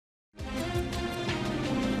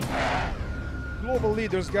Global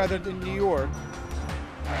leaders gathered in New York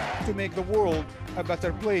to make the world a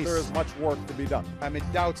better place. There is much work to be done. Amid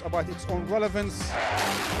doubts about its own relevance,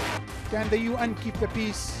 can the UN keep the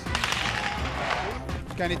peace?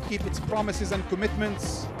 Can it keep its promises and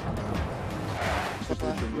commitments?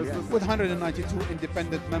 With 192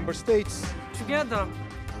 independent member states, together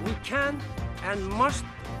we can and must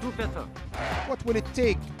do better. What will it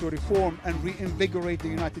take to reform and reinvigorate the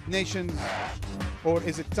United Nations? Or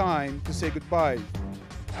is it time to say goodbye?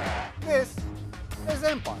 This is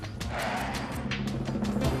Empire.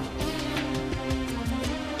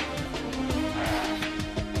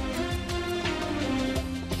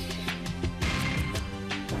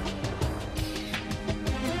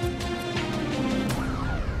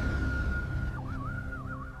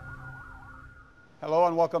 Hello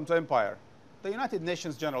and welcome to Empire. The United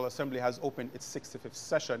Nations General Assembly has opened its 65th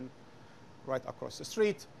session right across the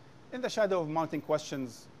street in the shadow of mounting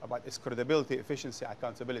questions about its credibility, efficiency,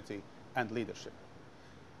 accountability, and leadership.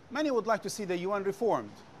 Many would like to see the UN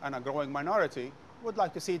reformed, and a growing minority would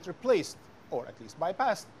like to see it replaced, or at least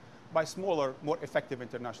bypassed, by smaller, more effective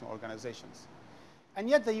international organizations. And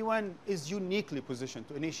yet the UN is uniquely positioned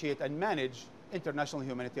to initiate and manage international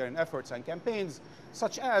humanitarian efforts and campaigns,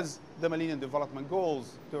 such as the Millennium Development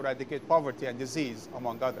Goals to eradicate poverty and disease,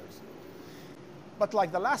 among others. But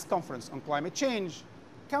like the last conference on climate change,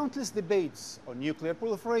 countless debates on nuclear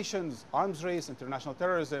proliferations, arms race, international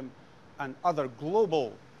terrorism, and other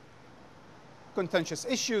global contentious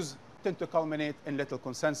issues tend to culminate in little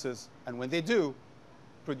consensus, and when they do,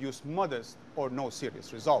 produce modest or no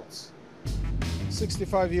serious results.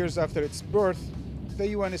 65 years after its birth, the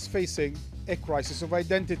UN is facing a crisis of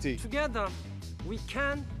identity. Together we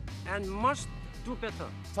can and must do better.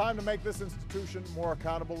 It's time to make this institution more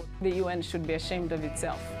accountable. The UN should be ashamed of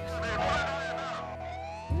itself.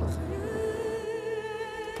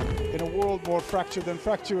 In a world more fractured and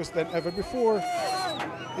fractious than ever before,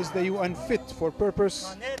 is the UN fit for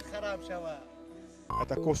purpose? At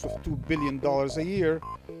a cost of $2 billion a year,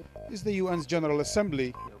 is the UN's General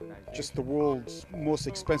Assembly just the world's most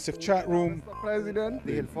expensive chat room, a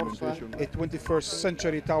 21st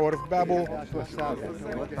century Tower of Babel?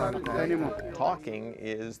 Talking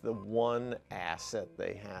is the one asset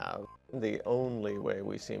they have. The only way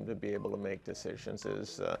we seem to be able to make decisions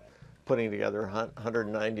is putting together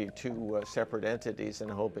 192 separate entities and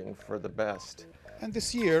hoping for the best. And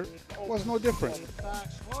this year was no different.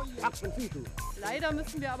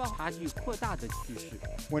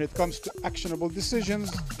 When it comes to actionable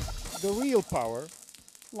decisions, the real power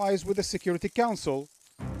lies with the Security Council,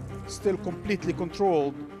 still completely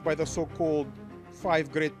controlled by the so-called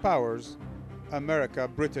five great powers: America,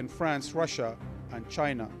 Britain, France, Russia, and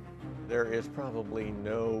China. There is probably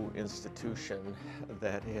no institution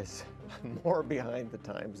that is more behind the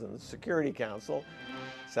times than the Security Council,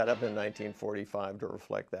 set up in 1945 to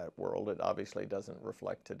reflect that world. It obviously doesn't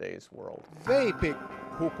reflect today's world. They pick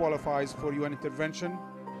who qualifies for UN intervention,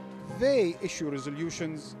 they issue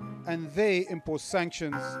resolutions, and they impose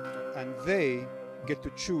sanctions, and they get to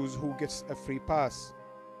choose who gets a free pass.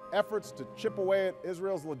 Efforts to chip away at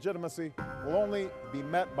Israel's legitimacy will only be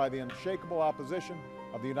met by the unshakable opposition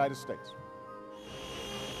of the United States.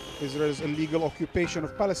 Israel's illegal occupation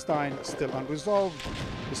of Palestine still unresolved,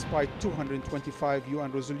 despite 225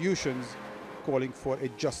 UN resolutions calling for a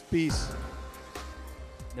just peace.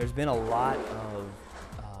 There's been a lot of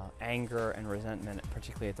anger and resentment,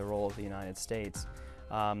 particularly at the role of the United States,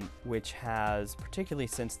 which has, particularly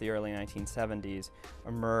since the early 1970s,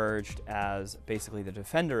 emerged as basically the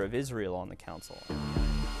defender of Israel on the Council.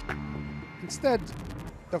 Instead,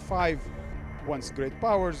 the five once great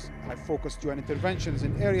powers have focused UN interventions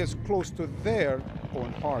in areas close to their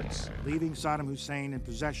own hearts. Leaving Saddam Hussein in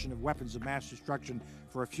possession of weapons of mass destruction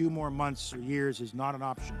for a few more months or years is not an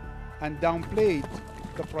option. And downplayed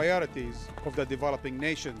the priorities of the developing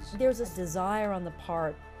nations. There's a desire on the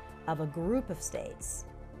part of a group of states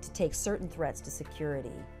to take certain threats to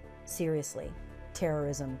security seriously: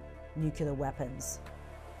 terrorism, nuclear weapons,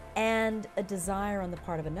 and a desire on the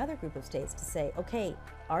part of another group of states to say, okay,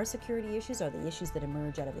 our security issues are the issues that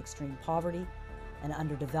emerge out of extreme poverty and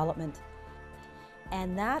underdevelopment,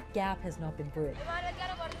 and that gap has not been bridged.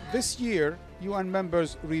 This year, UN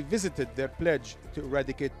members revisited their pledge to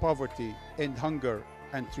eradicate poverty, end hunger,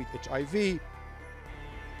 and treat HIV,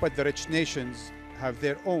 but the rich nations have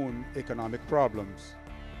their own economic problems.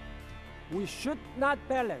 We should not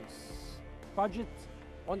balance budget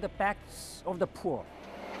on the backs of the poor.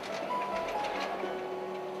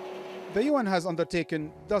 The UN has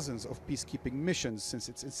undertaken dozens of peacekeeping missions since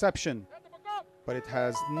its inception, but it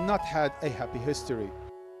has not had a happy history.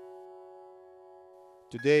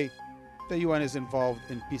 Today, The UN is involved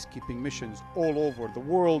in peacekeeping missions all over the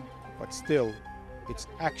world, but still, its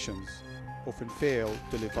actions often fail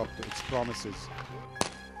to live up to its promises.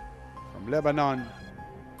 From Lebanon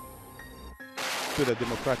to the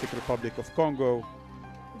Democratic Republic of Congo,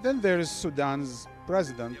 then there is Sudan's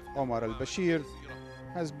President Omar al-Bashir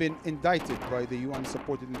has been indicted by the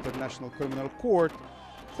UN-supported International Criminal Court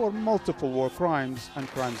for multiple war crimes and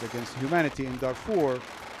crimes against humanity in Darfur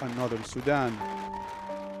and northern Sudan.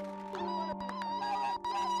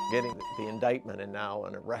 Getting the indictment and now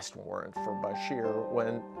an arrest warrant for Bashir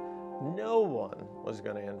when no one was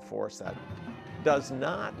going to enforce that does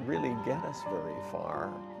not really get us very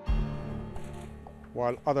far.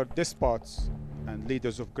 While other despots and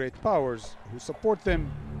leaders of great powers who support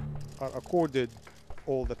them are accorded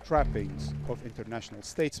all the trappings of international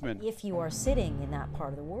statesmen. If you are sitting in that part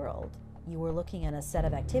of the world, you are looking at a set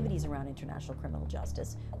of activities around international criminal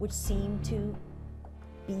justice which seem to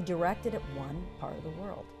be directed at one part of the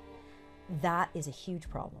world. That is a huge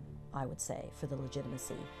problem, I would say, for the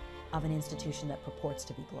legitimacy of an institution that purports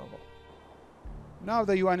to be global. Now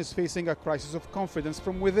the UN is facing a crisis of confidence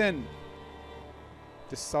from within.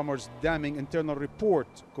 This summer's damning internal report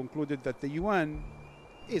concluded that the UN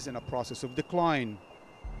is in a process of decline.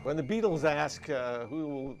 When the Beatles ask who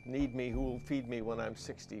will need me, who will feed me when I'm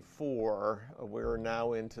 64, we're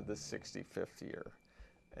now into the 65th year.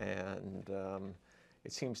 And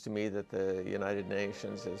it seems to me that the United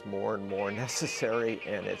Nations is more and more necessary,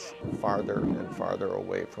 and it's farther and farther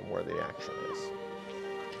away from where the action is.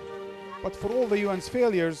 But for all the UN's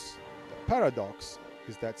failures, the paradox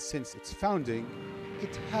is that since its founding,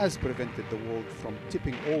 it has prevented the world from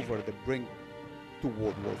tipping over the brink to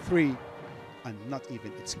World War III, and not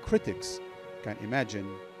even its critics can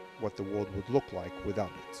imagine what the world would look like without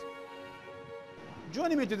it.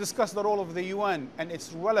 Joining me to discuss the role of the UN and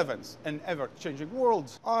its relevance in ever-changing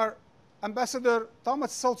worlds are Ambassador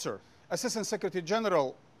Thomas Seltzer, Assistant Secretary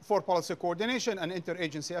General for Policy Coordination and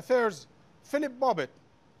Interagency Affairs, Philip Bobbitt,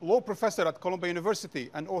 Law Professor at Columbia University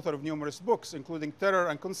and author of numerous books, including Terror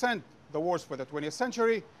and Consent, The Wars for the 20th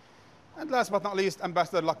Century, and last but not least,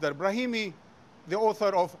 Ambassador Lakhdar Brahimi, the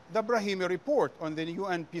author of the Brahimi Report on the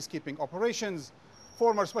UN peacekeeping operations,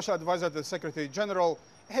 former Special Advisor to the Secretary General,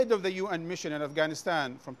 head of the UN mission in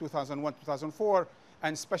Afghanistan from 2001 to 2004,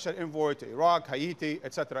 and Special Envoy to Iraq, Haiti,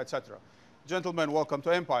 etc., etc. Gentlemen, welcome to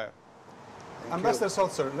Empire. Ambassador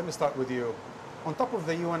Seltzer, let me start with you. On top of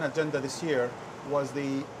the UN agenda this year was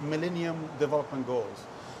the Millennium Development Goals.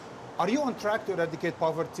 Are you on track to eradicate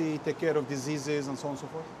poverty, take care of diseases, and so on and so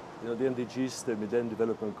forth? You know, the MDGs, the Millennium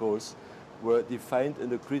Development Goals, were defined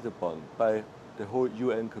and agreed upon by the whole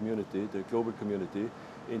UN community, the global community,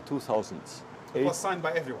 in 2000. It was signed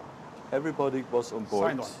by everyone. Everybody was on board.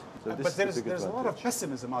 Signed on. So but there's a lot of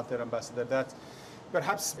pessimism out there, Ambassador, that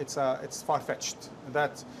perhaps it's far-fetched,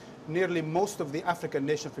 that nearly most of the African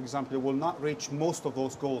nations, for example, will not reach most of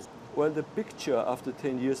those goals. Well, the picture after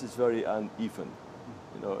 10 years is very uneven,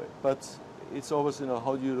 you know, but it's always, you know,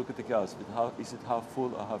 how do you look at the glass? Is it half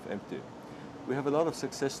full or half empty? We have a lot of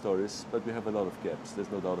success stories, but we have a lot of gaps.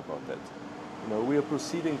 There's no doubt about that. You know, we are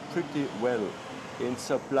proceeding pretty well in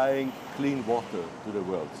supplying clean water to the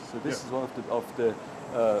world. So this is one of the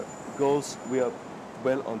goals we are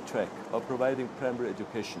well on track, of providing primary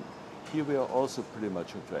education. Here we are also pretty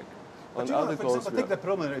much on track. But on other goals, take the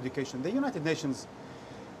primary education. The United Nations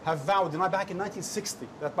have vowed, back in 1960,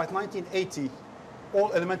 that by 1980,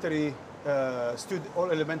 all elementary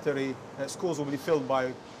schools will be filled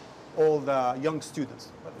by all the young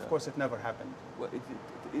students. But of course, it never happened. Well,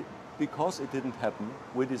 because it didn't happen,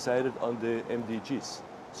 we decided on the MDGs.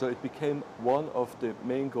 So it became one of the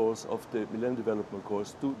main goals of the Millennium Development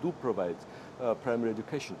Goals to provide primary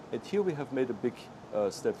education. And here we have made a big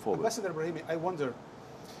step forward. Ambassador Brahimi, I wonder,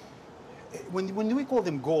 when we call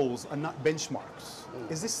them goals and not benchmarks,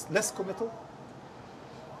 is this less committal?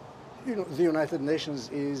 You know, the United Nations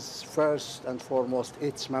is first and foremost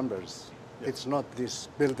its members. Yes. It's not this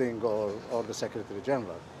building or the Secretary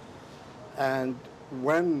General. And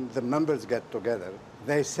when the members get together,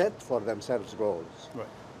 they set for themselves goals. Right.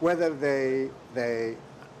 Whether they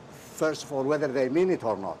first of all, whether they mean it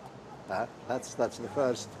or not. That's the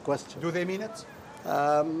first question. Do they mean it?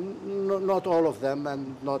 Not all of them,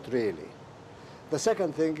 and not really. The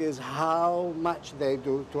second thing is how much they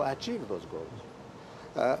do to achieve those goals.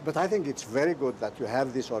 But I think it's very good that you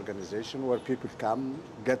have this organization where people come,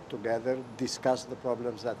 get together, discuss the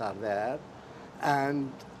problems that are there, and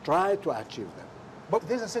try to achieve them. But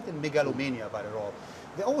there's a certain megalomania about it all.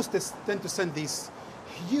 They always tend to send these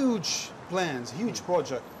huge plans, huge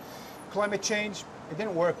projects. Climate change, It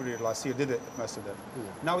didn't work really last year, did it, Mr. Dev?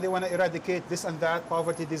 Now they want to eradicate this and that,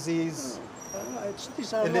 poverty, disease,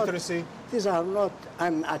 illiteracy. These are not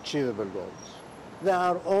unachievable goals. They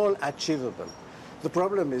are all achievable. The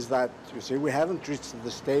problem is that, you see, we haven't reached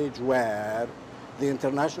the stage where the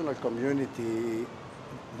international community,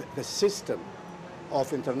 the system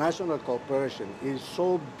of international cooperation is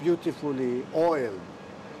so beautifully oiled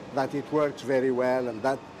that it works very well, and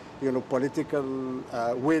that, you know, political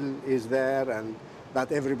will is there, and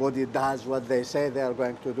that everybody does what they say they are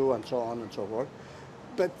going to do, and so on and so forth.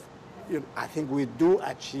 But you know, I think we do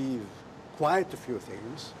achieve quite a few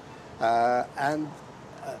things, and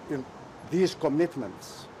you know, these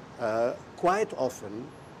commitments quite often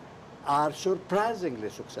are surprisingly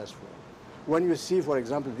successful. When you see, for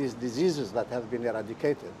example, these diseases that have been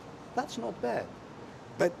eradicated, that's not bad.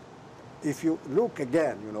 But if you look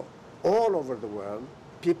again, you know, all over the world,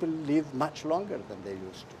 people live much longer than they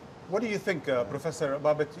used to. What do you think, Professor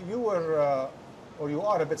Babble? You were, or you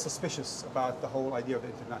are a bit suspicious about the whole idea of the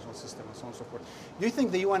international system and so on and so forth. Do you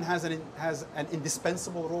think the UN has an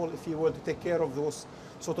indispensable role, if you will, to take care of those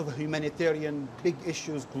sort of humanitarian big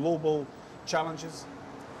issues, global challenges?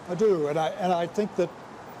 I do, and I think that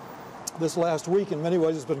this last week in many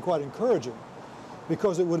ways has been quite encouraging,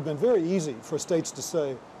 because it would have been very easy for states to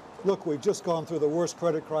say, look, we've just gone through the worst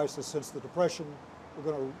credit crisis since the Depression,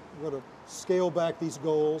 we're going to scale back these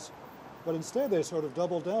goals. But instead they sort of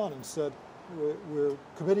doubled down and said, we're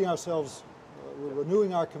committing ourselves, we're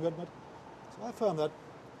renewing our commitment. So I found that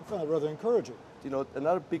rather encouraging. You know,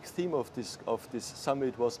 another big theme of this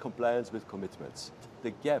summit was compliance with commitments.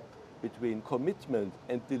 The gap between commitment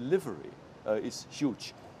and delivery is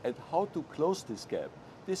huge. And how to close this gap,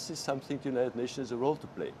 this is something the United Nations has a role to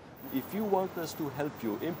play. If you want us to help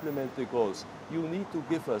you implement the goals, you need to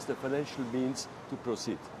give us the financial means to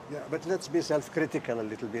proceed. Yeah, but let's be self-critical a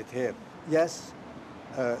little bit here. Yes,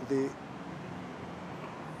 the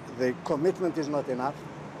commitment is not enough.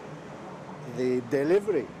 The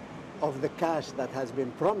delivery of the cash that has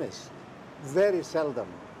been promised very seldom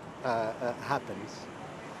happens.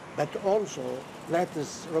 But also, let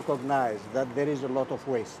us recognize that there is a lot of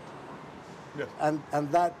waste. Yes.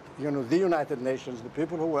 And that, you know, the United Nations, the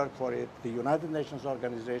people who work for it, the United Nations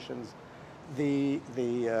organizations, the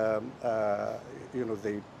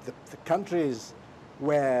countries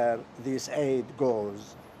where this aid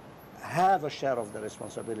goes have a share of the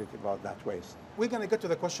responsibility about that waste. We're going to get to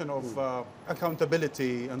the question of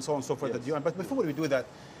accountability and so on and so forth at the UN. But before we do that,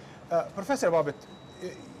 Professor Babble,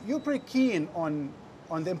 you're pretty keen on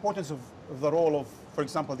the importance of the role of, for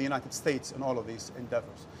example, the United States in all of these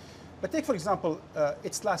endeavors. But take, for example,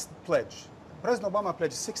 its last pledge. President Obama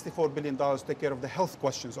pledged $64 billion to take care of the health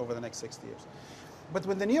questions over the next 60 years. But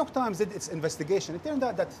when the New York Times did its investigation, it turned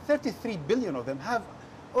out that 33 billion of them have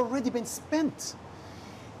already been spent.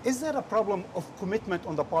 Is there a problem of commitment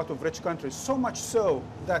on the part of rich countries? So much so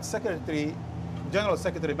that General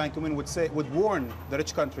Secretary Ban Ki-moon would warn the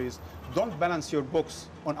rich countries, don't balance your books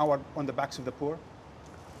on the backs of the poor?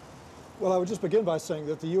 Well, I would just begin by saying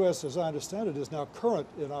that the U.S., as I understand it, is now current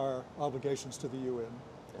in our obligations to the UN.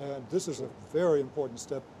 And this is a very important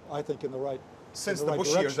step, I think, in the right direction. Since the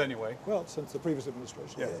Bush years, anyway. Well, since the previous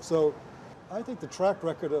administration. Yeah. So I think the track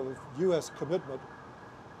record of U.S. commitment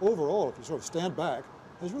overall, if you sort of stand back,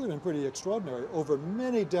 has really been pretty extraordinary over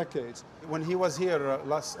many decades. When he was here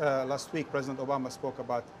last week, President Obama spoke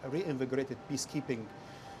about a reinvigorated peacekeeping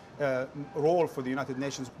role for the United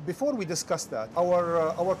Nations. Before we discuss that,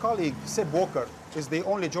 our colleague Seb Walker is the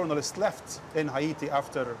only journalist left in Haiti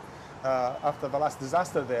after the last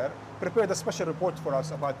disaster there, prepared a special report for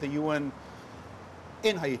us about the UN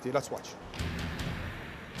in Haiti. Let's watch.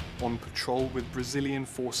 On patrol with Brazilian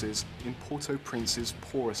forces in Port-au-Prince's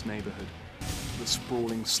poorest neighborhood. The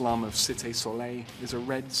sprawling slum of Cité Soleil is a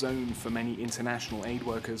red zone for many international aid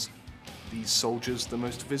workers. These soldiers, the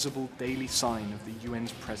most visible daily sign of the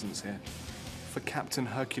UN's presence here. For Captain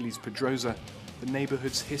Hercules Pedrosa, the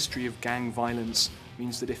neighborhood's history of gang violence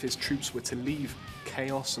means that if his troops were to leave,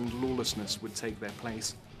 chaos and lawlessness would take their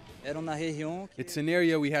place. It's an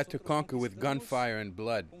area we had to conquer with gunfire and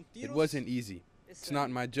blood. It wasn't easy. It's not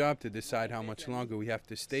my job to decide how much longer we have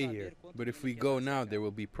to stay here, but if we go now, there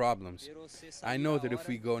will be problems. I know that if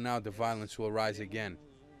we go now, the violence will rise again.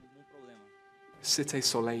 Cité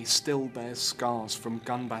Soleil still bears scars from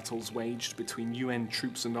gun battles waged between UN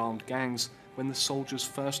troops and armed gangs when the soldiers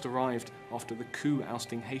first arrived after the coup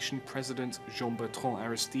ousting Haitian President Jean-Bertrand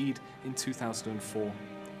Aristide in 2004.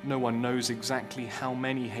 No one knows exactly how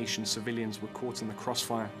many Haitian civilians were caught in the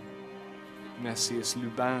crossfire. Narcius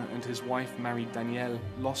Lubin and his wife Marie Danielle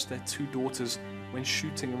lost their two daughters when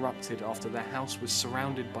shooting erupted after their house was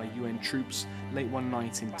surrounded by UN troops late one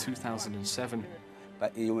night in 2007.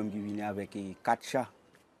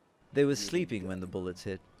 They were sleeping when the bullets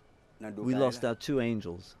hit. We lost our 2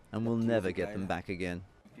 angels, and we'll never get them back again.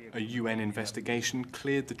 A UN investigation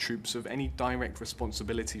cleared the troops of any direct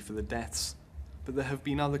responsibility for the deaths, but there have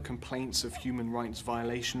been other complaints of human rights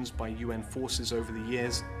violations by UN forces over the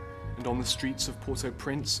years, and on the streets of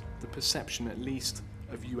Port-au-Prince, the perception at least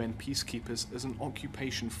of UN peacekeepers as an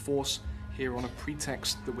occupation force here on a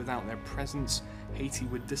pretext that without their presence, Haiti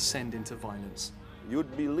would descend into violence.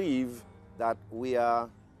 You'd believe that we are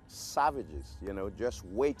savages, you know, just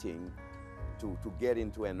waiting to get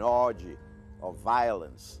into an orgy of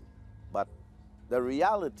violence. But the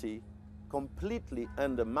reality completely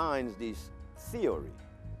undermines this theory.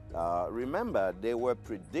 Remember, they were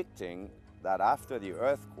predicting that after the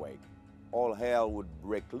earthquake, all hell would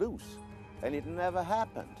break loose, and it never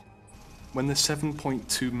happened. When the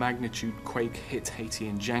 7.2 magnitude quake hit Haiti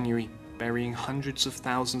in January, burying hundreds of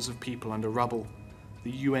thousands of people under rubble,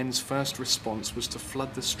 the UN's first response was to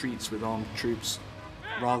flood the streets with armed troops.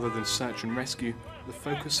 Rather than search and rescue, the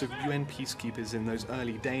focus of UN peacekeepers in those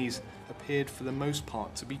early days appeared for the most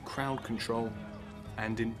part to be crowd control.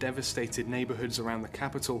 And in devastated neighborhoods around the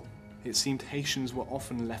capital, it seemed Haitians were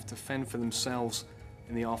often left to fend for themselves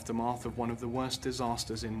in the aftermath of one of the worst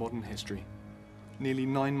disasters in modern history. Nearly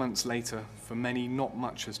 9 months later, for many not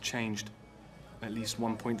much has changed. At least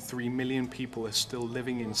 1.3 million people are still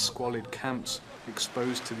living in squalid camps,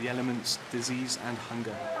 exposed to the elements, disease and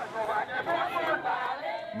hunger.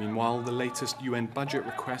 Meanwhile, the latest UN budget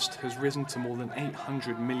request has risen to more than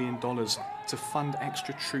 $800 million to fund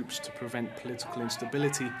extra troops to prevent political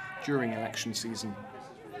instability during election season.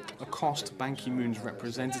 A cost Ban Ki-moon's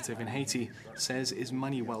representative in Haiti says is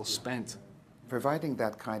money well spent. Providing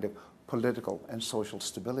that kind of political and social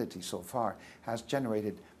stability so far has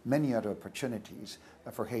generated many other opportunities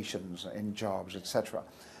for Haitians in jobs, etc.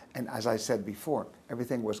 And as I said before,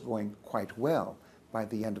 everything was going quite well by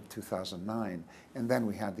the end of 2009, and then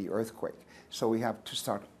we had the earthquake. So we have to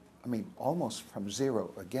start, almost from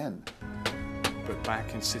zero again. But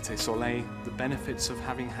back in Cité Soleil, the benefits of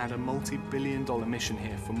having had a multi-billion-dollar mission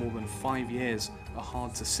here for more than 5 years are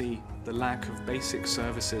hard to see. The lack of basic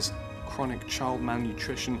services, chronic child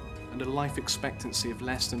malnutrition, and a life expectancy of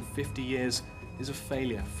less than 50 years is a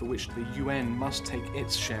failure for which the UN must take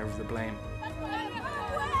its share of the blame.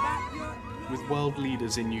 With world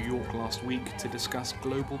leaders in New York last week to discuss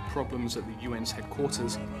global problems at the UN's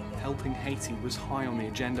headquarters, helping Haiti was high on the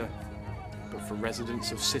agenda. But for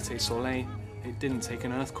residents of Cité Soleil, it didn't take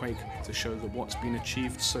an earthquake to show that what's been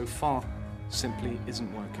achieved so far simply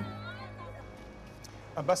isn't working.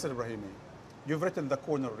 Ambassador Brahimi, you've written the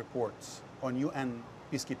Corner reports on UN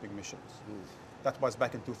peacekeeping missions. That was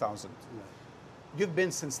back in 2000. You've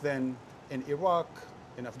been since then in Iraq,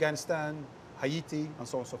 in Afghanistan, Haiti, and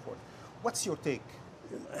so on and so forth. What's your take?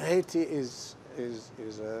 Haiti is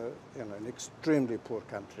an extremely poor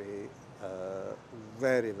country,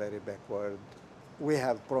 very, very backward. We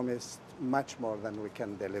have promised much more than we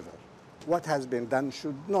can deliver. What has been done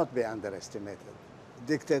should not be underestimated.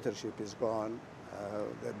 Dictatorship is gone,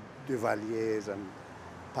 the Duvaliers and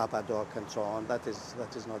Papa Doc and so on, that is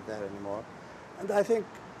not there anymore. And I think,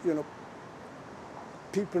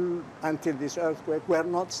 people until this earthquake were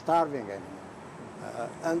not starving anymore.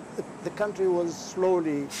 And the country was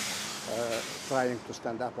slowly trying to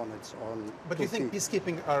stand up on its own. But do you think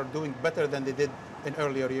peacekeeping are doing better than they did in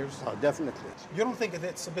earlier years? Oh, definitely. You don't think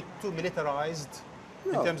it's a bit too militarized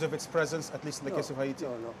in terms of its presence, at least in the case of Haiti?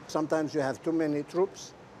 No. Sometimes you have too many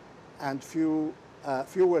troops and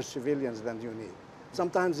fewer civilians than you need.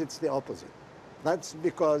 Sometimes it's the opposite. That's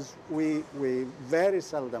because we very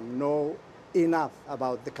seldom know enough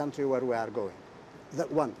about the country where we are going.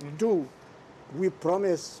 That one. Two, we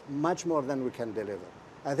promise much more than we can deliver.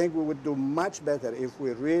 I think we would do much better if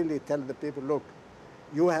we really tell the people, look,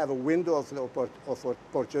 you have a window of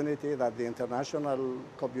opportunity that the international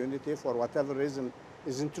community, for whatever reason,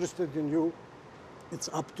 is interested in you. It's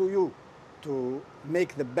up to you to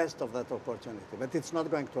make the best of that opportunity, but it's not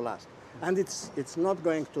going to last. And it's not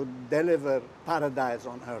going to deliver paradise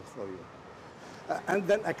on earth for you. And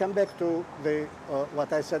then I come back to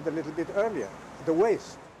what I said a little bit earlier, the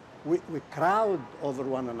waste. We crowd over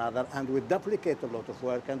one another and we duplicate a lot of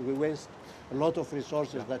work and we waste a lot of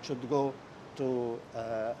resources that should go to,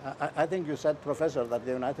 I think you said, Professor, that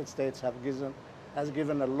the United States has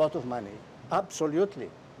given a lot of money.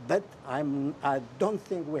 Absolutely. But I don't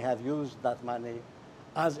think we have used that money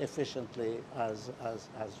as efficiently as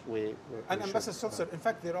we And Ambassador should. Seltzer, in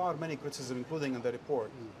fact, there are many criticisms, including in the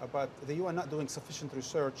report, about the UN not doing sufficient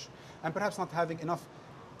research and perhaps not having enough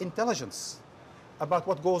intelligence about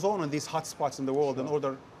what goes on in these hotspots in the world in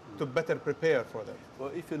order to better prepare for them.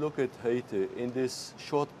 Well, if you look at Haiti, in this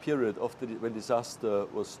short period of when disaster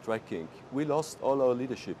was striking, we lost all our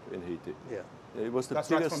leadership in Haiti. Yeah. It was the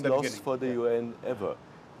That's right biggest from the loss beginning. for the UN ever.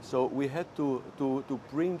 So we had to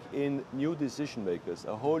bring in new decision makers,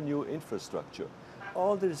 a whole new infrastructure.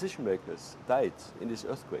 All the decision makers died in this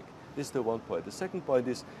earthquake. This is the one point. The second point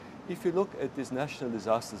is, if you look at these national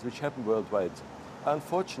disasters which happen worldwide,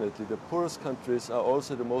 unfortunately, the poorest countries are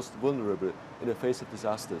also the most vulnerable in the face of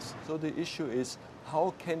disasters. So the issue is,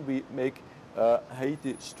 how can we make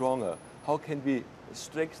Haiti stronger? How can we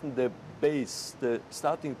strengthen the base, the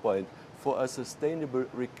starting point for a sustainable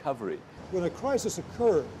recovery? When a crisis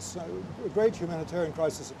occurs, a great humanitarian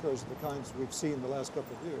crisis occurs of the kinds we've seen in the last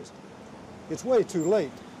couple of years, it's way too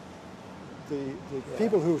late. The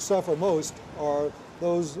people who suffer most are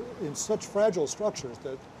those in such fragile structures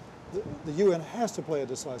that the UN has to play a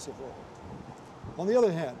decisive role. On the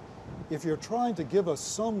other hand, if you're trying to give us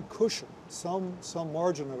some cushion, some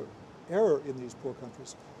margin of error in these poor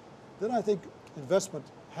countries, then I think investment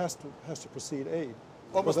has to precede aid.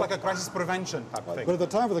 Almost like a crisis prevention type of thing. But at the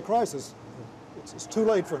time of the crisis, it's too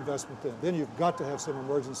late for investment then. Then you've got to have some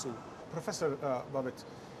emergency. Professor Babble,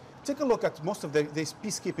 take a look at most of these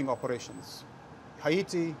peacekeeping operations.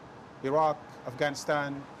 Haiti, Iraq,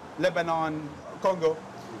 Afghanistan, Lebanon, Congo.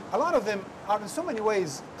 A lot of them are in so many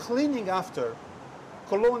ways cleaning after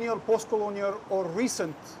colonial, post-colonial, or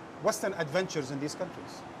recent Western adventures in these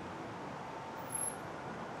countries.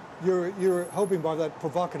 You're hoping by that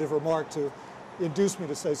provocative remark to induce me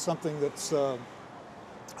to say something that's a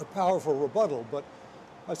powerful rebuttal, but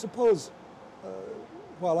I suppose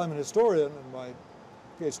while I'm an historian and my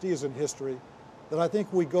PhD is in history, that I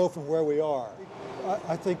think we go from where we are.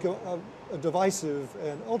 I think a divisive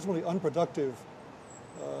and ultimately unproductive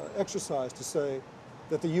exercise to say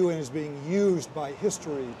that the UN is being used by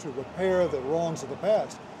history to repair the wrongs of the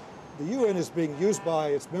past. The UN is being used by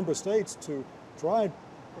its member states to try and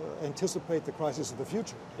anticipate the crisis of the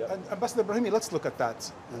future. And Ambassador Brahimi, let's look at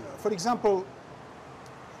that. For example,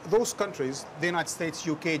 those countries, the United States,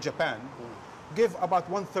 UK, Japan, give about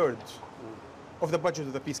 1/3 of the budget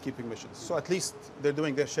of the peacekeeping missions. So at least they're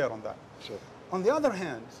doing their share on that. Sure. On the other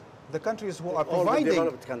hand, the countries who are all providing... the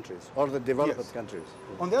developed countries, or the developed Yes. countries.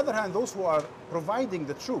 On the other hand, those who are providing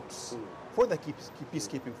the troops for the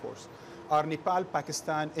peacekeeping force are Nepal,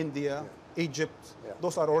 Pakistan, India, Egypt.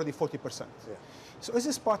 Those are already 40%. So is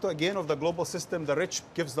this part, again, of the global system? The rich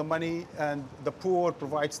gives the money and the poor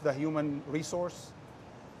provides the human resource?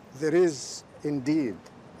 There is indeed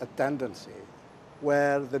a tendency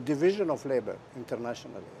where the division of labor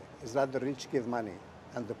internationally is that the rich give money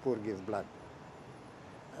and the poor give blood.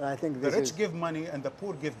 And I think this the rich give money and the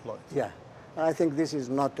poor give blood. Yeah, I think this is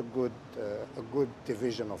not a good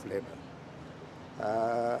division of labor.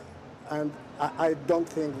 And I don't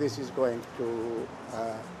think this is going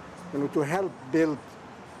to help build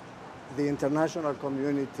the international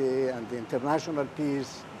community and the international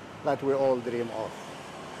peace that we all dream of.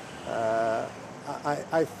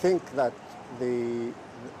 I think that the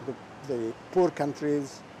poor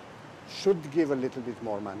countries should give a little bit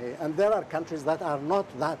more money, and there are countries that are not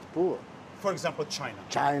that poor. For example, China.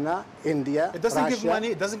 China, India, It doesn't Russia. give money,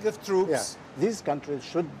 it doesn't give troops. Yeah. These countries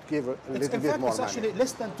should give a little bit more money. In fact, it's actually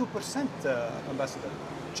less than 2%, Ambassador.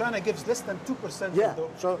 China gives less than 2%. Yeah, of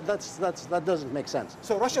the... so that doesn't make sense.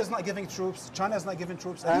 So Russia is not giving troops, China is not giving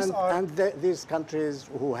troops, And these countries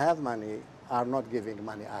who have money are not giving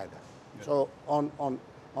money either. Yeah. So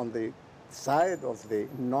on the side of the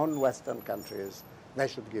non-Western countries, they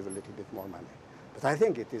should give a little bit more money. But I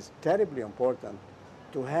think it is terribly important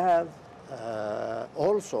to have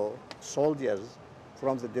also soldiers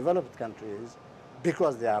from the developed countries,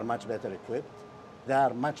 because they are much better equipped, they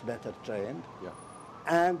are much better trained. Yeah.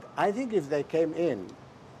 And I think if they came in,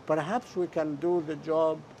 perhaps we can do the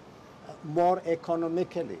job more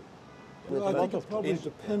economically. Well, I think it probably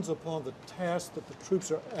depends upon the task that the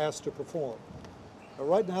troops are asked to perform.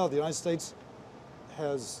 Right now, the United States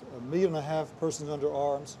has 1.5 million persons under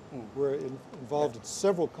arms. We're involved in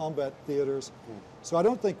several combat theaters. So I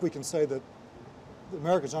don't think we can say that the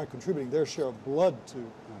Americans aren't contributing their share of blood to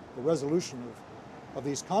the resolution of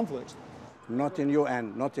these conflicts. not in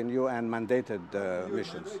UN mandated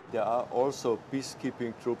missions. There are also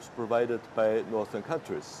peacekeeping troops provided by northern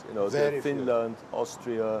countries. You know, Finland,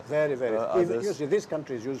 Austria, others. You see, these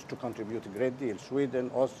countries used to contribute a great deal.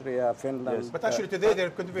 Sweden, Austria, Finland. Yes. But actually today they're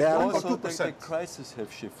contributing also 2%. the crises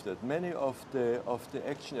have shifted. Many of the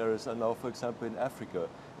action areas are now, for example, in Africa.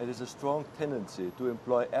 And there's a strong tendency to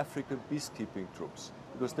employ African peacekeeping troops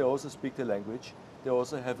because they also speak the language. They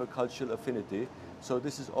also have a cultural affinity. So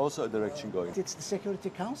this is also a direction going. It's the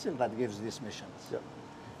Security Council that gives these missions,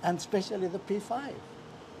 and especially the P5.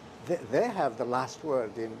 They have the last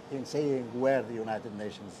word in saying where the United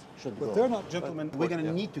Nations should go. But they're not, gentlemen, we're going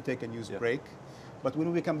to need to take a news break. But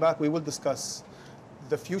when we come back, we will discuss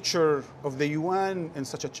the future of the UN in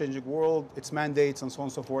such a changing world, its mandates and so on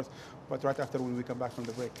and so forth. But right after when we come back from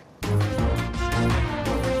the break.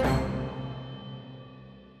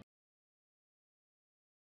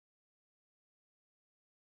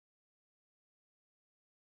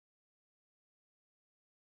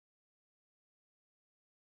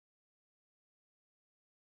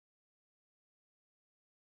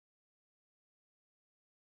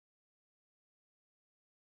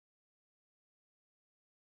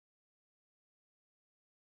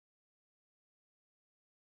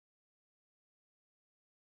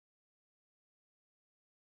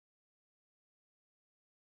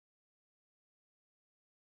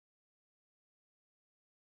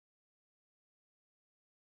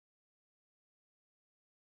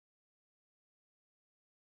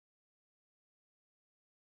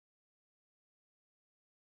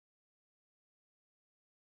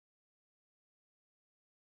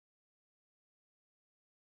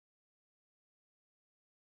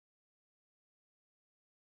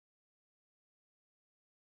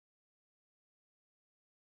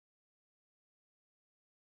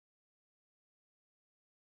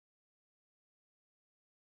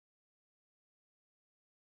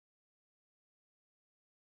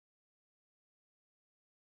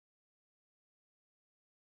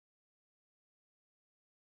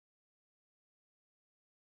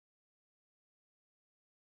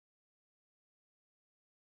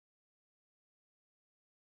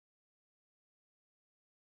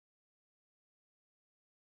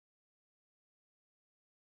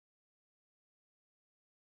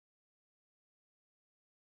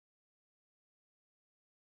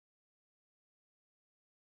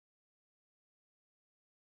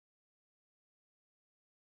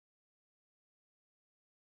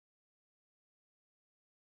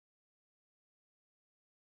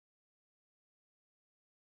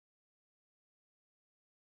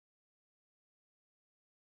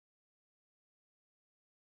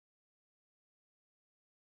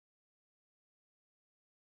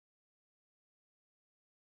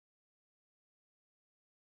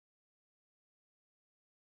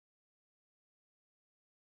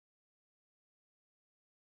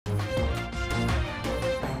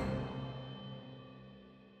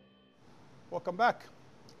 Welcome back.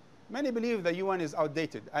 Many believe the UN is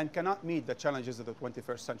outdated and cannot meet the challenges of the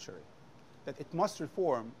 21st century, that it must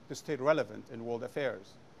reform to stay relevant in world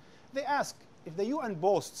affairs. They ask, if the UN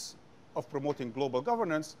boasts of promoting global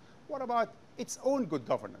governance, what about its own good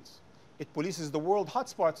governance? It polices the world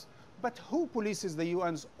hotspots, but who polices the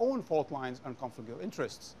UN's own fault lines and conflict of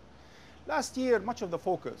interests? Last year, much of the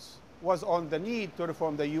focus was on the need to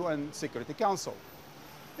reform the UN Security Council.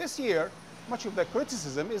 This year, much of the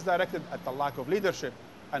criticism is directed at the lack of leadership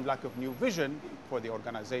and lack of new vision for the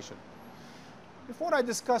organization. Before I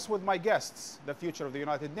discuss with my guests the future of the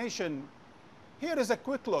United Nations, here is a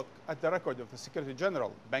quick look at the record of the Secretary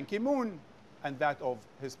General, Ban Ki-moon, and that of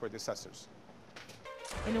his predecessors.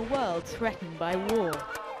 In a world threatened by war,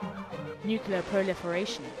 nuclear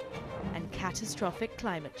proliferation, and catastrophic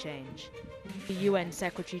climate change, the UN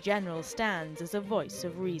Secretary General stands as a voice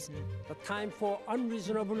of reason. The time for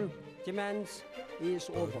unreasonable demands is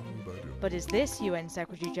over. But is this UN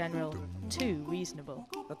Secretary General too reasonable?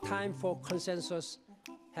 The time for consensus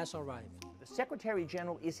has arrived. The Secretary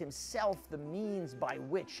General is himself the means by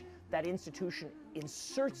which that institution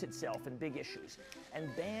inserts itself in big issues.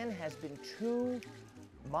 And Ban has been too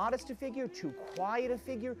modest a figure, too quiet a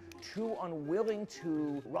figure, too unwilling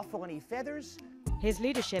to ruffle any feathers. His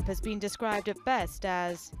leadership has been described at best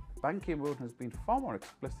as Ban Ki-moon has been far more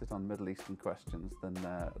explicit on Middle Eastern questions than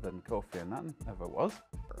Kofi Annan ever was.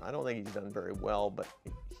 I don't think he's done very well, but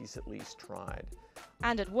he's at least tried.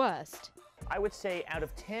 And at worst, I would say out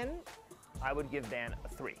of 10, I would give Ban a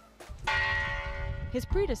 3. His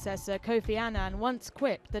predecessor, Kofi Annan, once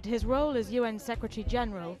quipped that his role as UN Secretary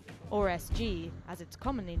General, or SG, as it's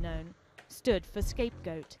commonly known, stood for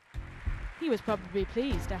scapegoat. He was probably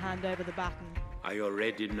pleased to hand over the baton. I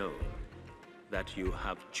already know that you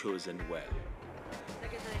have chosen well.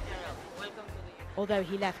 Although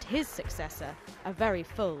he left his successor a very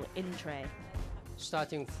full in-tray.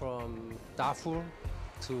 Starting from Darfur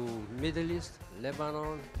to Middle East,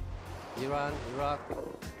 Lebanon, Iran, Iraq,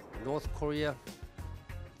 North Korea.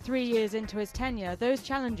 3 years into his tenure, those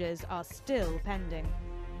challenges are still pending.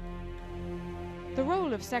 The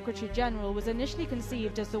role of Secretary General was initially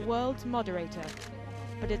conceived as the world's moderator,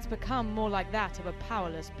 but it's become more like that of a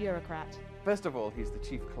powerless bureaucrat. First of all, he's the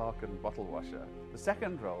chief clerk and bottle washer. The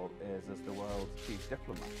second role is as the world's chief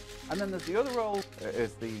diplomat. And then there's the other role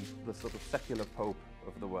is the sort of secular pope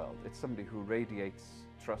of the world. It's somebody who radiates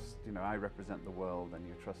trust. You know, I represent the world and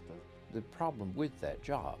you trust us. The problem with that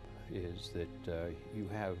job is that you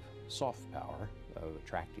have soft power of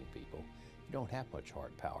attracting people. You don't have much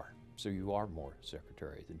hard power, so you are more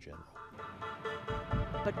secretary than general.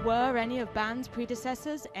 But were any of Bahn's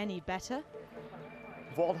predecessors any better?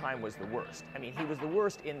 Waldheim was the worst. I mean, he was the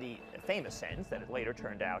worst in the famous sense that it later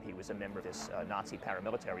turned out he was a member of this Nazi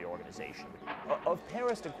paramilitary organization. Of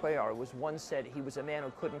Paris de Cuellar was once said he was a man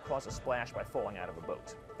who couldn't cause a splash by falling out of a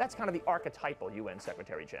boat. That's kind of the archetypal UN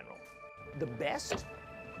Secretary General. The best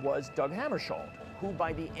was Dag Hammarskjöld, who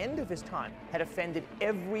by the end of his time had offended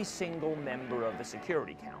every single member of the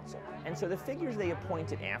Security Council. And so the figures they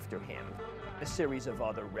appointed after him, a series of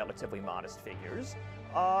other relatively modest figures,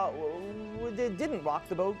 they didn't rock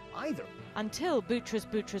the boat either. Until Boutros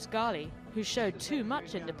Boutros-Ghali, who showed too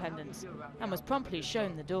much independence and was promptly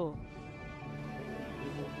shown the door.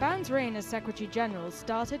 Bahn's reign as Secretary General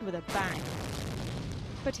started with a bang,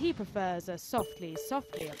 but he prefers a softly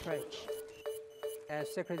approach.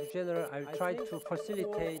 As Secretary General, I tried to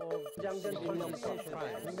facilitate.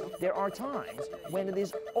 There are times when it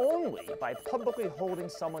is only by publicly holding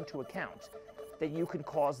someone to account that you can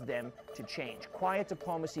cause them to change. Quiet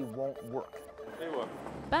diplomacy won't work.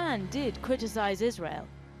 Bahn did criticize Israel.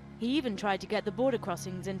 He even tried to get the border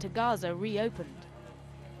crossings into Gaza reopened.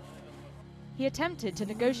 He attempted to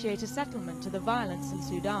negotiate a settlement to the violence in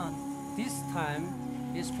Sudan. This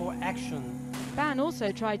time is for action. Bahn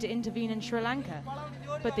also tried to intervene in Sri Lanka,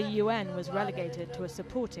 but the UN was relegated to a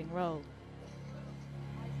supporting role.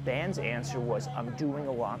 Bahn's answer was, I'm doing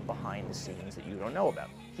a lot behind the scenes that you don't know about.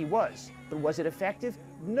 He was. But was it effective?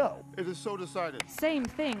 No. It is so decided. Same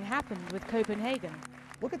thing happened with Copenhagen.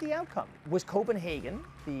 Look at the outcome. Was Copenhagen,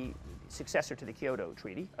 the successor to the Kyoto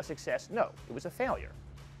Treaty, a success? No, it was a failure.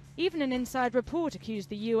 Even an inside report accused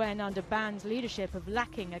the UN under Bahn's leadership of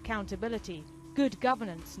lacking accountability, good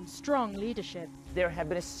governance and strong leadership. There have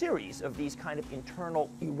been a series of these kind of internal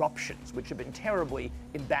eruptions which have been terribly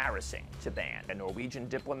embarrassing to Bahn. A Norwegian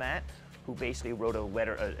diplomat who basically wrote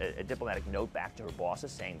a diplomatic note back to her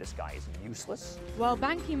bosses saying this guy is useless. While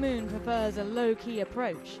Ban Ki-moon prefers a low-key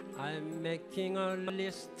approach, I'm making a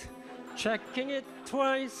list, checking it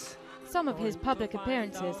twice. Some of his public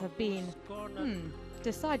appearances have been,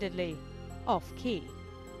 decidedly off-key.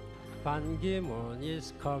 Ban Ki-moon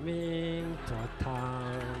is coming to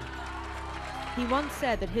town. He once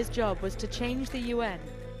said that his job was to change the UN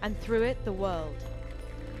and through it the world.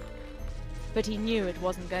 But he knew it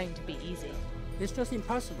wasn't going to be easy. It's just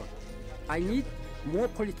impossible. I need more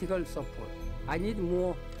political support. I need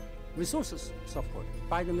more resources support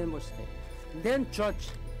by the member state. Then judge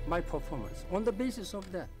my performance on the basis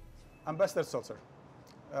of that. Ambassador Sulzer,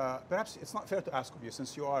 perhaps it's not fair to ask of you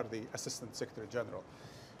since you are the Assistant Secretary General,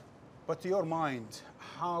 but to your mind,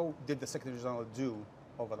 how did the Secretary General do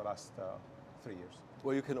over the last 3 years?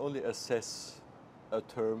 Well, you can only assess a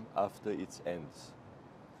term after its ends.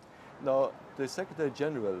 Now, the Secretary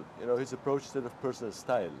General, his approach to that of personal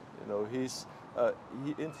style, he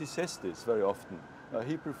says this very often.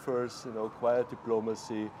 He prefers, quiet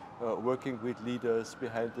diplomacy, working with leaders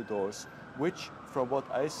behind the doors, which, from what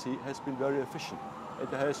I see, has been very efficient. And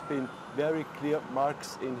there has been very clear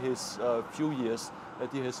marks in his few years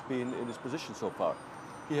that he has been in his position so far.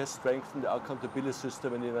 He has strengthened the accountability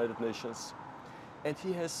system in the United Nations, and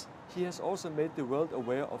he has also made the world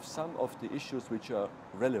aware of some of the issues which are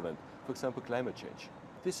relevant. For example, climate change.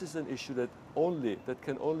 This is an issue that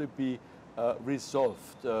can only be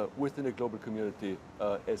resolved within a global community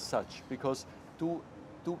as such, because to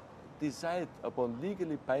decide upon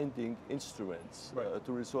legally binding instruments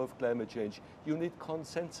to resolve climate change, you need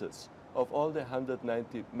consensus of all the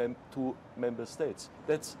 192 member states.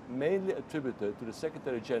 That's mainly attributed to the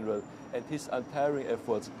Secretary General and his untiring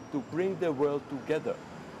efforts to bring the world together.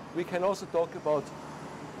 We can also talk about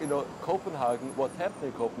Copenhagen, what happened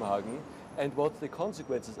in Copenhagen, and what the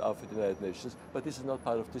consequences are for the United Nations, but this is not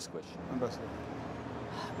part of this question. Ambassador.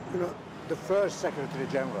 The first Secretary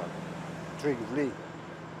General, Trygve Lie,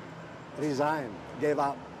 resigned, gave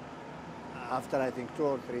up after I think 2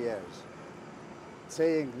 or 3 years,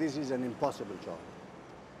 saying this is an impossible job.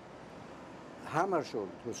 Hammarskjöld,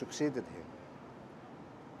 who succeeded him,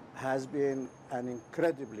 has been an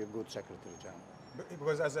incredibly good Secretary General.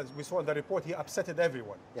 Because as we saw in the report, he upsetted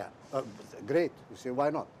everyone. Yeah, great. You see, why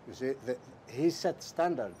not? You see, he set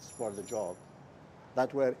standards for the job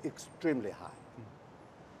that were extremely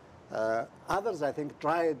high. Others, I think,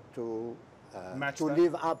 tried to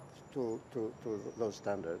live up to those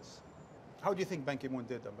standards. How do you think Ban Ki-moon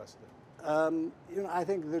did, Ambassador? You know, I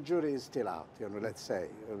think the jury is still out, you know, let's say.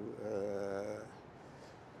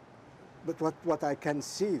 But what I can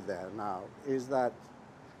see there now is that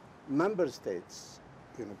member states,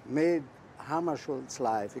 you know, made Hammarskjöld's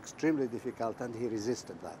life extremely difficult, and he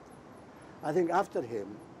resisted that. I think after him,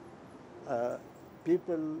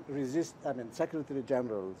 people Secretary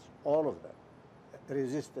Generals, all of them,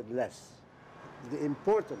 resisted less. The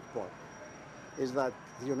important point is that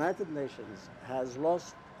the United Nations has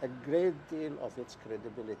lost a great deal of its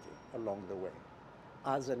credibility along the way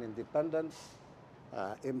as an independent,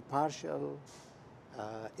 impartial,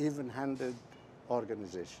 even-handed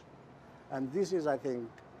organization. And this is, I think,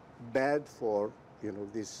 bad for, you know,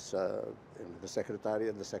 this, the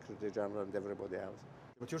Secretariat, the Secretary General, and everybody else.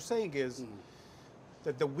 What you're saying is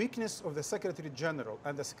that the weakness of the Secretary General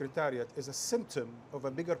and the Secretariat is a symptom of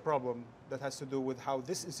a bigger problem that has to do with how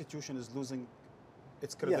this institution is losing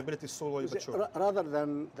its credibility slowly but surely. Rather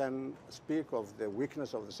than speak of the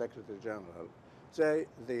weakness of the Secretary General, say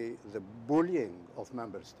the bullying of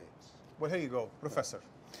member states. Well, here you go, Professor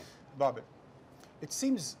Babble. It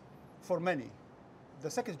seems for many, the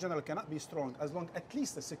Secretary General cannot be strong as long at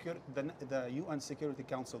least the UN Security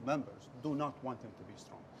Council members do not want him to be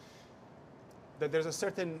strong. That there's a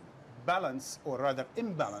certain balance, or rather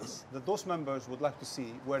imbalance, that those members would like to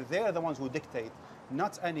see, where they're the ones who dictate,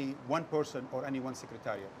 not any one person or any one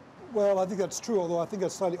secretariat. Well, I think that's true, although I think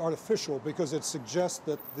that's slightly artificial, because it suggests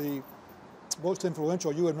that the most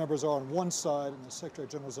influential UN members are on one side and the Secretary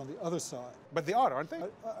General is on the other side. But they are, aren't they?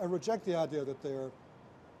 I reject the idea that they're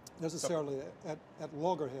necessarily at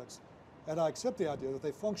loggerheads. And I accept the idea that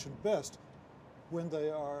they function best when they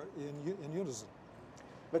are in unison.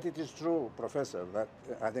 But it is true, Professor, that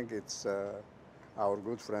I think it's our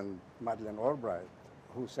good friend Madeleine Albright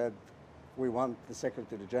who said we want the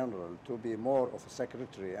Secretary General to be more of a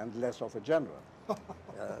secretary and less of a general. I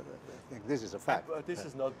think this is a fact. But this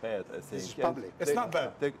is not bad, I think. This is public. It's not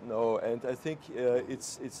bad. No, and I think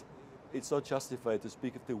it's not justified to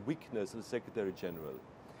speak of the weakness of the Secretary General.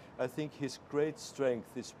 I think his great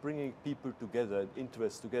strength is bringing people together and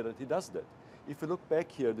interests together, and he does that. If you look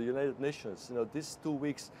back here, the United Nations, you know, these 2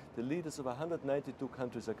 weeks, the leaders of 192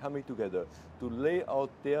 countries are coming together to lay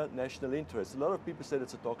out their national interests. A lot of people said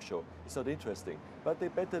it's a talk show. It's not interesting. But they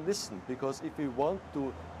better listen, because if we want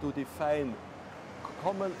to define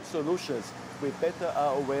common solutions, we better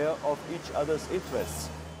are aware of each other's interests.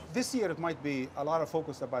 This year it might be a lot of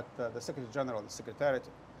focus about the Secretary General and the Secretariat.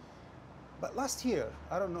 But last year,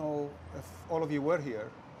 I don't know if all of you were here,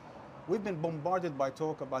 we've been bombarded by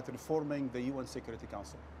talk about reforming the UN Security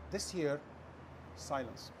Council. This year,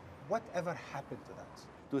 silence. Whatever happened to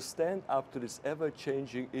that? To stand up to these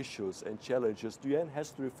ever-changing issues and challenges, the UN has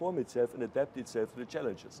to reform itself and adapt itself to the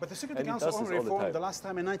challenges. But the Security Council only reformed the last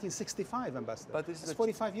time in 1965, Ambassador. But this is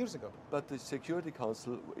 45 years ago. But the Security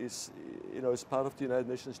Council is, you know, is part of the United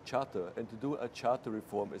Nations Charter, and to do a charter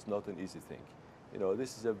reform is not an easy thing. You know,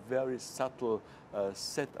 this is a very subtle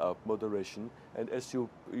setup moderation, and as you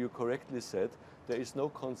correctly said, there is no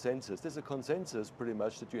consensus. There's a consensus pretty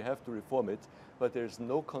much that you have to reform it, but there's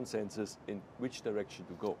no consensus in which direction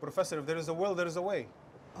to go. Professor, if there is a will, there is a way.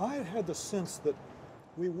 I had the sense that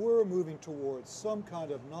we were moving towards some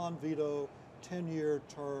kind of non-veto 10-year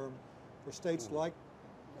term for states like,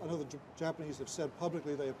 I know the Japanese have said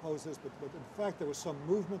publicly they oppose this, but in fact there was some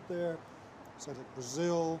movement there, states like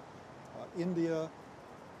Brazil, India,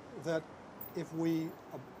 that if we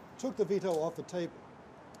took the veto off the table,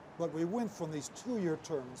 but we went from these 2-year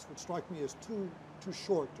terms, which strike me as too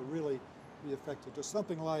short to really be effective, to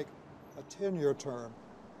something like a 10-year term,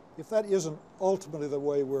 if that isn't ultimately the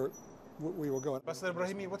way we were going. Ambassador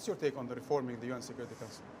Brahimi, what's your take on the reforming the UN Security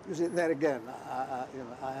Council? You see, there again,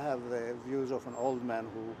 I have the views of an old man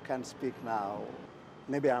who can't speak now.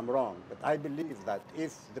 Maybe I'm wrong, but I believe that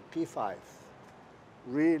if the P5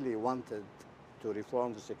 really wanted to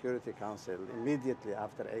reform the Security Council immediately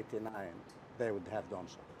after '89, they would have done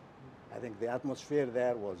so. I think the atmosphere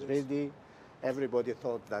there was ready. Everybody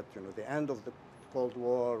thought that, you know, the end of the Cold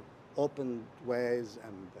War opened ways,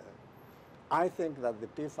 and I think that the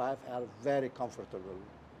P5 are very comfortable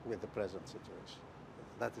with the present situation.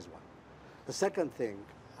 That is one. The second thing,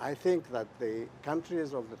 I think that the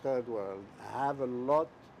countries of the third world have a lot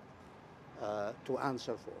to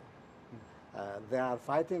answer for. They are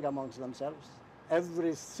fighting amongst themselves.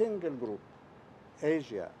 Every single group,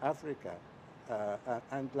 Asia, Africa,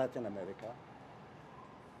 and Latin America,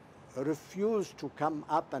 refuse to come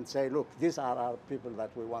up and say, look, these are our people that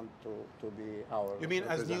we want to be our You mean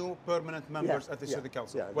as new permanent members at the Security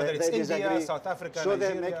Council? Yeah. Whether it's India, South Africa, so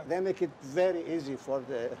Nigeria? they make it very easy for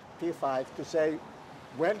the P5 to say,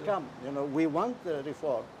 welcome, you know, we want the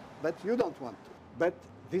reform, but you don't want to. But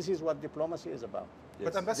this is what diplomacy is about.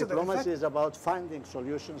 Yes. But Ambassador, diplomacy is about finding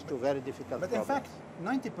solutions to very difficult problems. But in fact,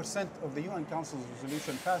 90% of the UN Council's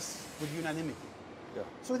resolution passed with unanimity. Yeah.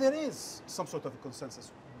 So there is some sort of a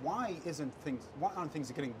consensus. Why aren't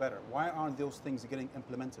things getting better? Why aren't those things getting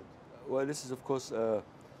implemented? Well, this is of course a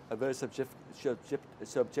very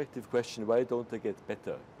subjective question. Why don't they get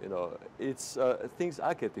better? You know, it's things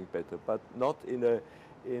are getting better, but not in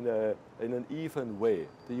an even way.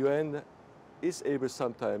 The UN is able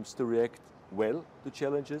sometimes to react well to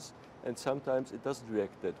challenges, and sometimes it doesn't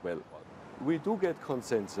react that well. We do get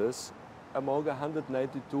consensus among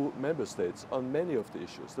 192 member states on many of the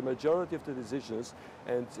issues. The majority of the decisions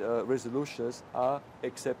and resolutions are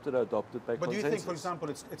accepted or adopted by consensus. But do you think, for example,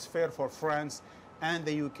 it's fair for France and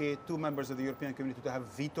the UK, two members of the European community, to have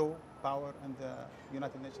veto power in the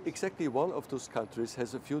United Nations? Exactly. One of those countries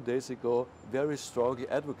has a few days ago very strongly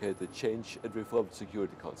advocated change and reform the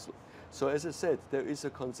Security Council. So as I said, there is a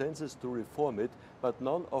consensus to reform it, but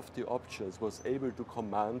none of the options was able to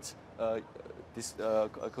command this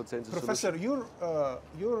consensus. Professor, you're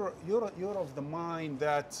of the mind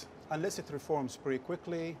that unless it reforms pretty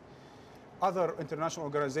quickly, other international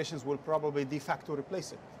organizations will probably de facto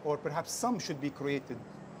replace it, or perhaps some should be created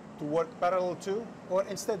to work parallel to or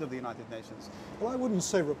instead of the United Nations. Well, I wouldn't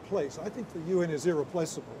say replace. I think the UN is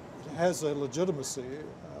irreplaceable. It has a legitimacy.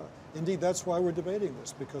 Indeed, that's why we're debating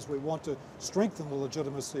this, because we want to strengthen the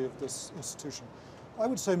legitimacy of this institution. I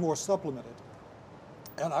would say more supplement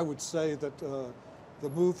it. And I would say that the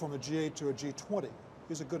move from a G8 to a G20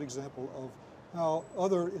 is a good example of how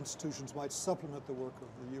other institutions might supplement the work of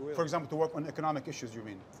the UN. For example, to work on economic issues, you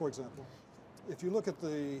mean? For example, if you look at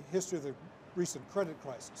the history of the recent credit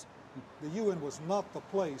crisis, the UN was not the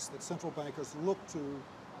place that central bankers looked to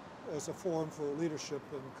as a forum for leadership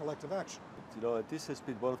and collective action. You know, this has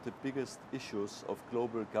been one of the biggest issues of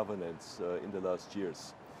global governance in the last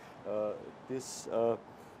years.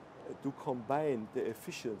 To combine the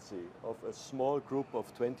efficiency of a small group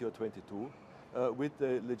of 20 or 22 with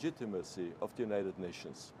the legitimacy of the United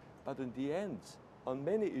Nations. But in the end, on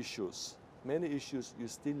many issues, you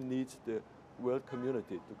still need the world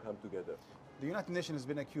community to come together. The United Nations has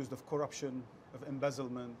been accused of corruption, of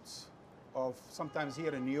embezzlement, of sometimes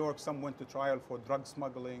here in New York, some went to trial for drug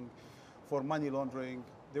smuggling, for money laundering.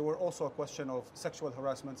 There were also a question of sexual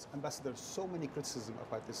harassment. Ambassador, so many criticisms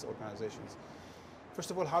about these organizations.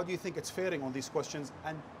 First of all, how do you think it's faring on these questions,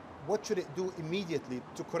 and what should it do immediately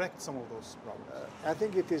to correct some of those problems? I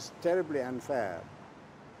think it is terribly unfair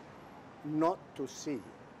not to see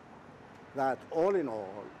that all in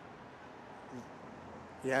all,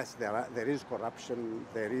 yes, there is corruption,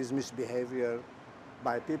 there is misbehavior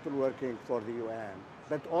by people working for the UN,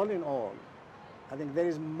 but all in all, I think there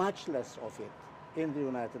is much less of it in the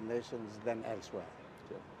United Nations than elsewhere.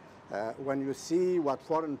 When you see what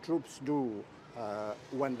foreign troops do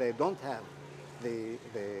when they don't have the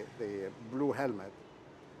blue helmet,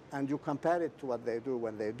 and you compare it to what they do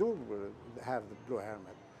when they do have the blue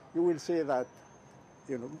helmet, you will see that,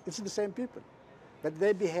 you know, it's the same people, but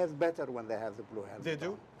they behave better when they have the blue helmet. They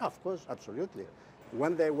do? Of course, absolutely.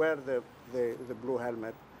 When they wear the blue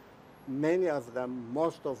helmet, many of them,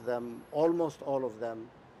 most of them, almost all of them,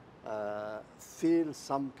 feel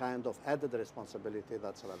some kind of added responsibility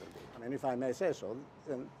that's rather big. I mean, if I may say so,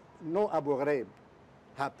 no Abu Ghraib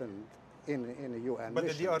happened in a UN But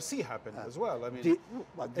mission. the DRC happened as well. I mean,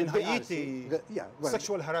 in Haiti,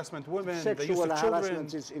 sexual harassment women, the use sexual of children.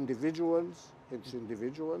 harassment is individuals. It's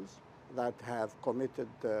individuals that have committed.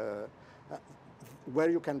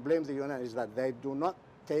 Where you can blame the UN is that they do not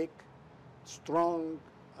take strong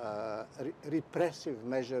repressive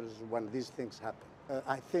measures when these things happen.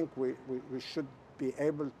 I think we should be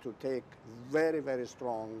able to take very, very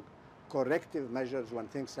strong corrective measures when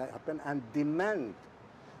things happen and demand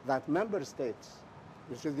that member states,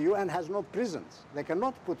 you see, the UN has no prisons. They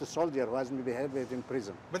cannot put a soldier who has misbehaved in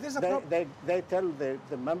prison. But there's a they tell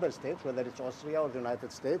the member states, whether it's Austria or the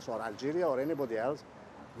United States or Algeria or anybody else,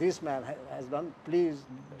 this man has done, please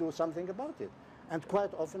do something about it. And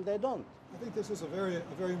quite often they don't. I think this is a very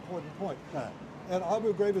important point. And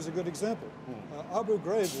Abu Ghraib is a good example. Abu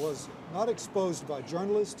Ghraib was not exposed by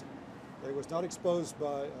journalists. It was not exposed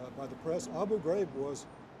by the press. Abu Ghraib was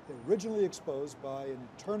originally exposed by an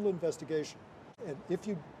internal investigation. And if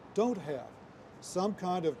you don't have some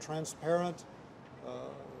kind of transparent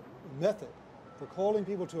method for calling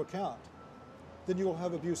people to account, then you will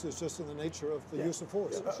have abuses just in the nature of the use of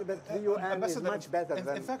force. But the UN is much better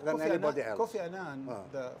than anybody else. Kofi Annan,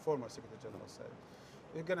 the former Secretary General, said,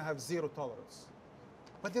 we're going to have zero tolerance.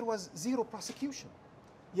 But there was zero prosecution.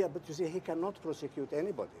 Yeah, but you see, he cannot prosecute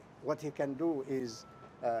anybody. What he can do is,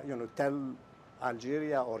 tell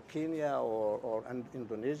Algeria or Kenya or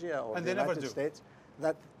Indonesia or the United States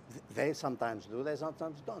that they sometimes do, they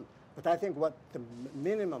sometimes don't. But I think what the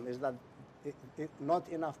minimum is that not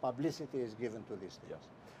enough publicity is given to these things.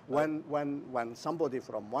 When somebody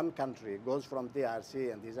from one country goes from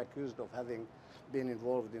DRC and is accused of having been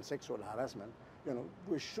involved in sexual harassment,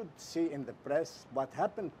 we should see in the press what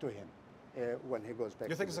happened to him when he goes back.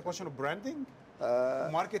 You think it's a question of branding?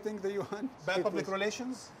 Marketing the UN? Bad public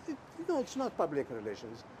relations? No, it's not public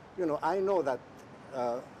relations. I know that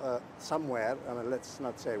somewhere, let's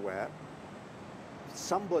not say where,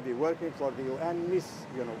 somebody working for the UN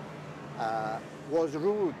was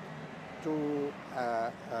rude to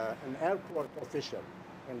an airport official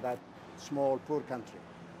in that small, poor country.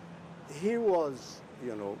 He was,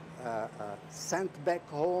 sent back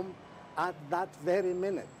home at that very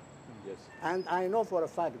minute. Yes. And I know for a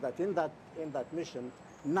fact that in that mission,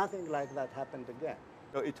 nothing like that happened again.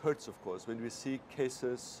 No, it hurts, of course, when we see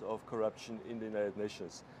cases of corruption in the United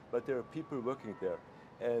Nations. But there are people working there.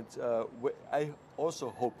 And I also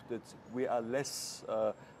hope that we are less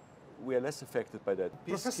affected by that.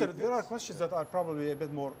 Professor, there are questions that are probably a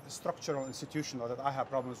bit more structural, institutional, that I have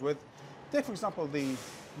problems with. Take, for example, the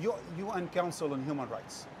UN Council on Human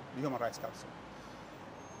Rights, the Human Rights Council.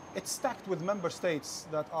 It's stacked with member states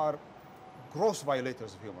that are gross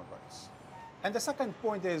violators of human rights. And the second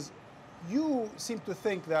point is, you seem to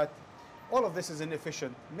think that all of this is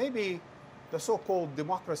inefficient. Maybe the so-called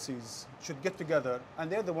democracies should get together, and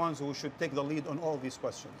they're the ones who should take the lead on all these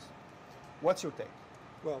questions. What's your take?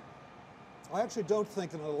 Well, I actually don't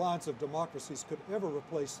think an alliance of democracies could ever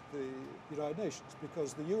replace the United Nations,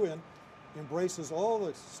 because the UN embraces all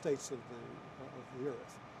the states of the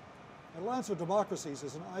earth. An alliance of democracies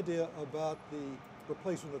is an idea about the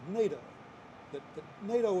replacement of NATO. That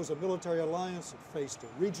NATO was a military alliance. It faced a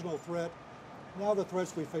regional threat. Now the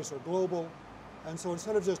threats we face are global. And so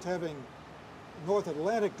instead of just having North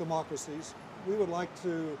Atlantic democracies, we would like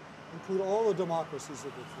to include all the democracies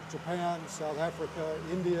of Japan, South Africa,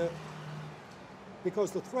 India,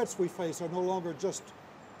 because the threats we face are no longer just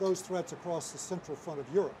those threats across the central front of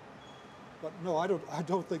Europe. But no, I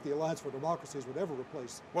don't think the Alliance for Democracies would ever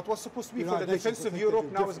replace. What was supposed to be for the defense of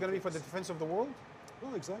Europe now is going to be for the defense of the world?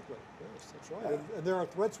 Well, exactly. Yes, that's right. And there are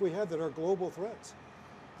threats we have that are global threats.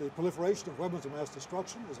 The proliferation of weapons of mass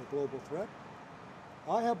destruction is a global threat.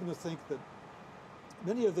 I happen to think that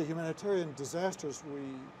many of the humanitarian disasters we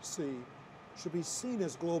see should be seen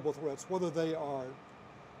as global threats, whether they are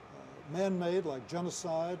man-made, like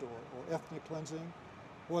genocide or ethnic cleansing,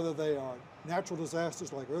 whether they are natural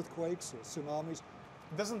disasters like earthquakes or tsunamis.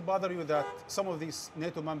 It doesn't bother you that some of these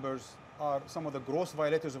NATO members are some of the gross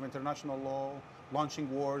violators of international law, launching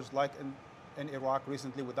wars like in Iraq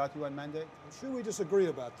recently without UN mandate? I'm sure we disagree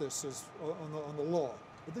about this on the law,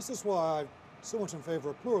 but this is why I'm so much in favor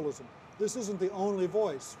of pluralism. This isn't the only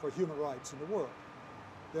voice for human rights in the world.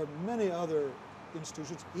 There are many other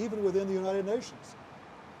institutions, even within the United Nations,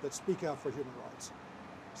 that speak out for human rights.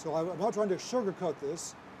 So I'm not trying to sugarcoat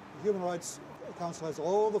this. The Human Rights Council has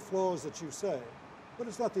all the flaws that you say, but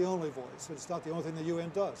it's not the only voice. It's not the only thing the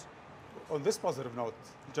UN does. On this positive note,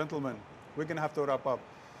 gentlemen, we're going to have to wrap up.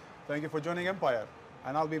 Thank you for joining Empire,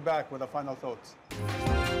 and I'll be back with a final thought.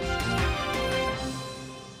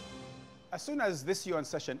 As soon as this UN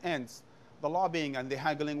session ends, the lobbying and the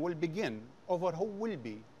haggling will begin over who will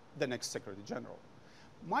be the next Secretary General.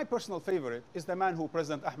 My personal favorite is the man who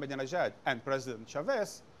President Ahmadinejad and President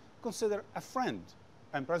Chavez consider a friend,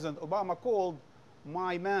 and President Obama called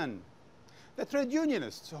my man. The trade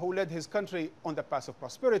unionist who led his country on the path of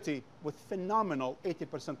prosperity with phenomenal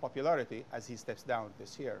 80% popularity as he steps down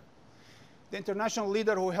this year. The international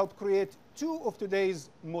leader who helped create two of today's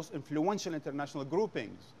most influential international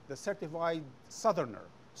groupings, the Certified Southerner,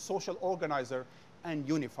 social organizer, and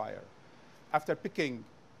unifier. After picking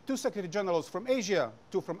 2 Secretary Generals from Asia,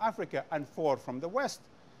 2 from Africa, and 4 from the West,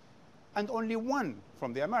 and only 1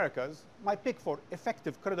 from the Americas, my pick for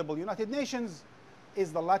effective, credible United Nations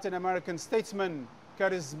is the Latin American statesman,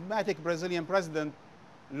 charismatic Brazilian president,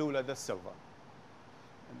 Lula da Silva.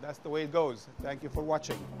 And that's the way it goes. Thank you for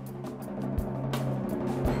watching.